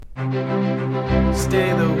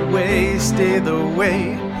Stay the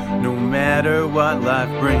way, no matter what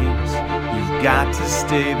life brings, you've got to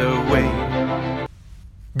stay the way.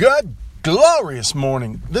 Good, glorious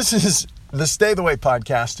morning. This is the Stay the Way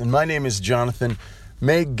podcast, and my name is Jonathan.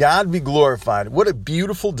 May God be glorified. What a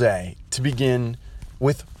beautiful day to begin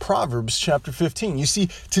with Proverbs chapter 15. You see,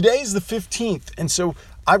 today is the 15th, and so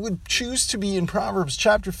I would choose to be in Proverbs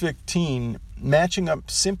chapter 15, matching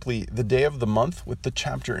up simply the day of the month with the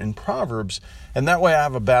chapter in Proverbs, and that way I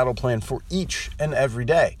have a battle plan for each and every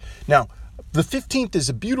day. Now, the 15th is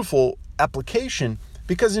a beautiful application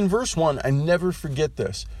because in verse 1, I never forget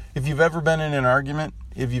this. If you've ever been in an argument,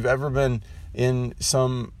 if you've ever been in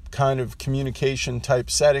some kind of communication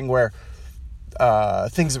type setting where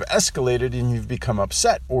things have escalated and you've become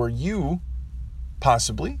upset, or you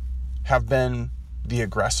possibly have been the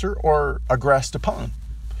aggressor or aggressed upon.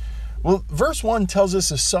 Well, verse 1 tells us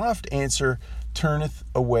a soft answer turneth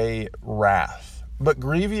away wrath, but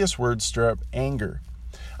grievous words stir up anger.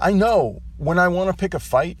 I know when I want to pick a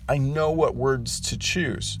fight, I know what words to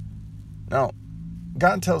choose. Now,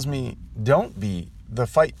 God tells me, don't be the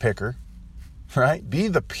fight picker, right? Be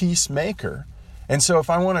the peacemaker. And so if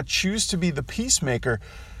I want to choose to be the peacemaker,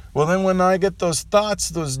 well, then when I get those thoughts,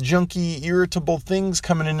 those junky, irritable things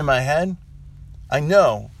coming into my head, I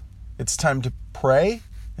know it's time to pray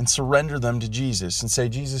and surrender them to Jesus and say,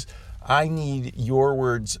 Jesus, I need your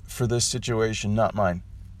words for this situation, not mine,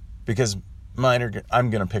 because I'm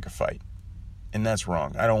going to pick a fight, and that's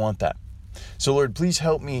wrong. I don't want that. So Lord, please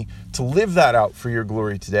help me to live that out for your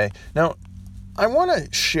glory today. Now, I want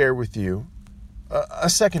to share with you a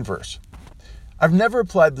second verse. I've never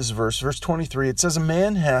applied this verse 23. It says, a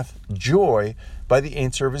man hath joy by the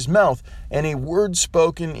answer of his mouth, and a word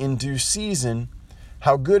spoken in due season,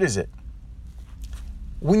 how good is it?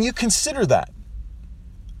 When you consider that,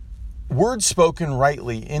 words spoken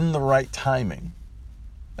rightly in the right timing,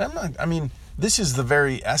 this is the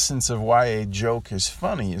very essence of why a joke is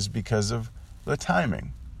funny, is because of the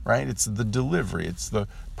timing, right? It's the delivery. It's the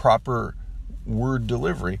proper word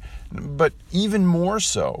delivery. But even more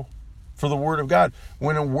so for the word of God,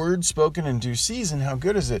 when a word spoken in due season, how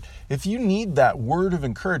good is it? If you need that word of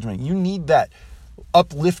encouragement, you need that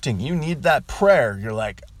uplifting, you need that prayer. You're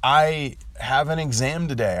like, I have an exam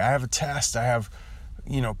today. I have a test. I have,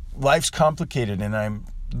 life's complicated and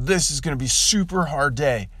this is going to be a super hard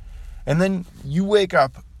day. And then you wake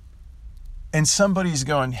up and somebody's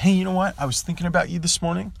going, hey, you know what? I was thinking about you this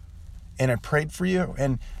morning and I prayed for you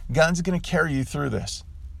and God's going to carry you through this.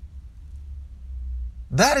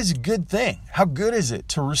 That is a good thing. How good is it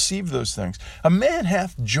to receive those things? A man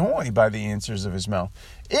hath joy by the answers of his mouth.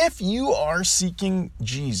 If you are seeking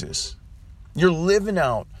Jesus, you're living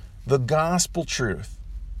out the gospel truth.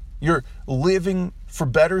 You're living for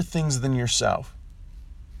better things than yourself.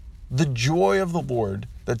 The joy of the Lord,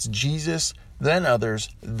 that's Jesus, then others,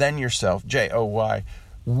 then yourself, Joy,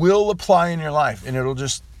 will apply in your life, and it'll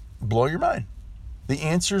just blow your mind. The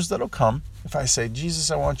answers that'll come, if I say,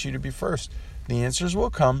 Jesus, I want you to be first, the answers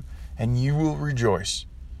will come, and you will rejoice.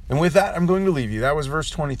 And with that, I'm going to leave you. That was verse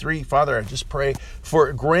 23. Father, I just pray for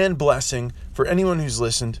a grand blessing for anyone who's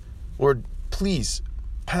listened. Lord, please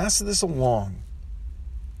pass this along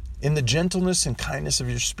in the gentleness and kindness of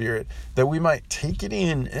your Spirit, that we might take it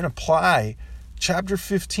in and apply chapter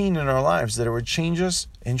 15 in our lives, that it would change us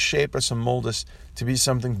and shape us and mold us to be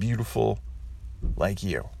something beautiful like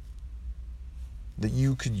you, that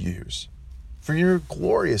you could use. For your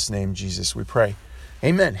glorious name, Jesus, we pray.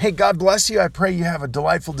 Amen. Hey, God bless you. I pray you have a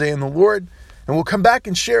delightful day in the Lord, and we'll come back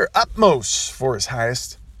and share utmost for his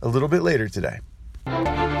highest a little bit later today.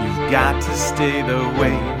 You've got to stay the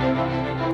way.